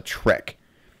inclusion was a trick.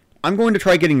 I'm going to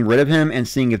try getting rid of him and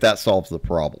seeing if that solves the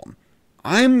problem.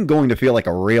 I'm going to feel like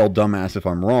a real dumbass if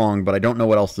I'm wrong, but I don't know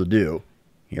what else to do.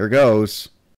 Here goes.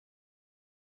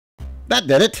 That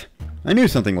did it! I knew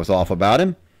something was off about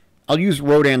him. I'll use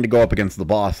Rodan to go up against the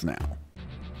boss now.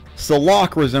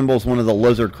 Salak resembles one of the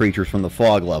lizard creatures from the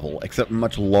fog level, except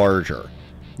much larger.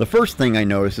 The first thing I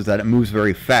noticed is that it moves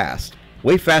very fast,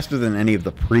 way faster than any of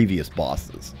the previous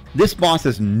bosses. This boss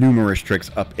has numerous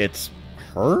tricks up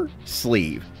her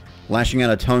sleeve, lashing out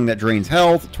a tongue that drains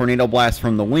health, tornado blasts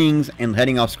from the wings, and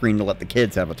heading off screen to let the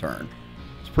kids have a turn.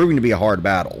 It's proving to be a hard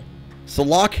battle.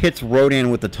 Salak hits Rodan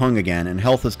with the tongue again, and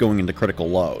health is going into critical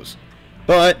lows.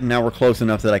 But now we're close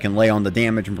enough that I can lay on the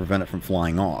damage and prevent it from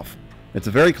flying off. It's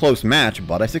a very close match,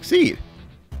 but I succeed.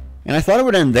 And I thought it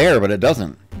would end there, but it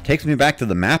doesn't. It takes me back to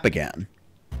the map again.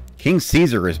 King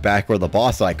Caesar is back where the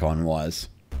boss icon was.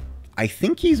 I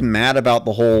think he's mad about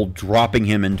the whole dropping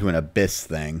him into an abyss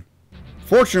thing.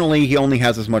 Fortunately, he only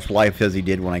has as much life as he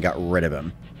did when I got rid of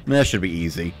him. That should be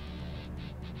easy.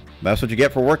 That's what you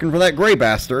get for working for that gray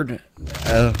bastard.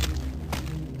 Oh.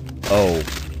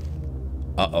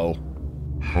 Uh-oh.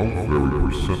 How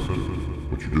very perceptive,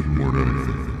 but you didn't learn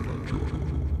anything from that, George.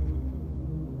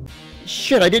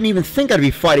 Shit, I didn't even think I'd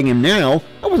be fighting him now.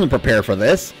 I wasn't prepared for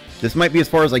this. This might be as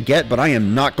far as I get, but I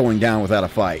am not going down without a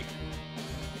fight.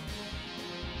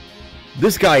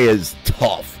 This guy is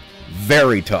tough.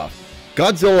 Very tough.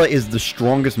 Godzilla is the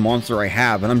strongest monster I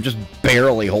have, and I'm just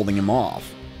barely holding him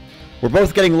off. We're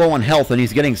both getting low on health, and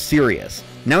he's getting serious.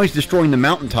 Now he's destroying the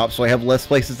mountaintop, so I have less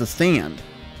places to stand.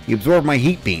 He absorbed my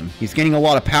heat beam. He's gaining a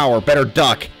lot of power. Better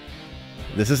duck.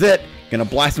 This is it. Gonna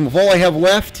blast him with all I have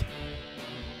left.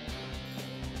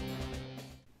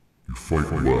 You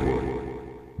fight well,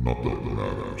 not that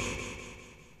matters.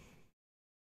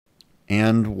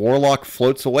 And Warlock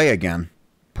floats away again.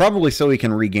 Probably so he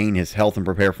can regain his health and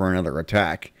prepare for another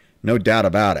attack. No doubt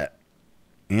about it.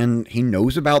 And he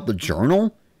knows about the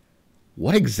journal?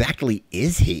 What exactly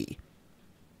is he?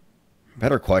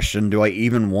 Better question, do I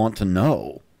even want to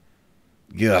know?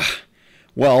 Ugh.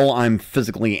 Well, I'm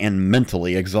physically and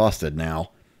mentally exhausted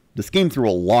now. This game threw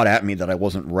a lot at me that I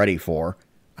wasn't ready for.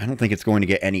 I don't think it's going to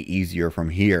get any easier from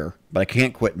here, but I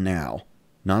can't quit now.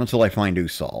 Not until I find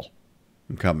Usal.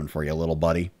 I'm coming for you, little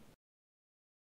buddy.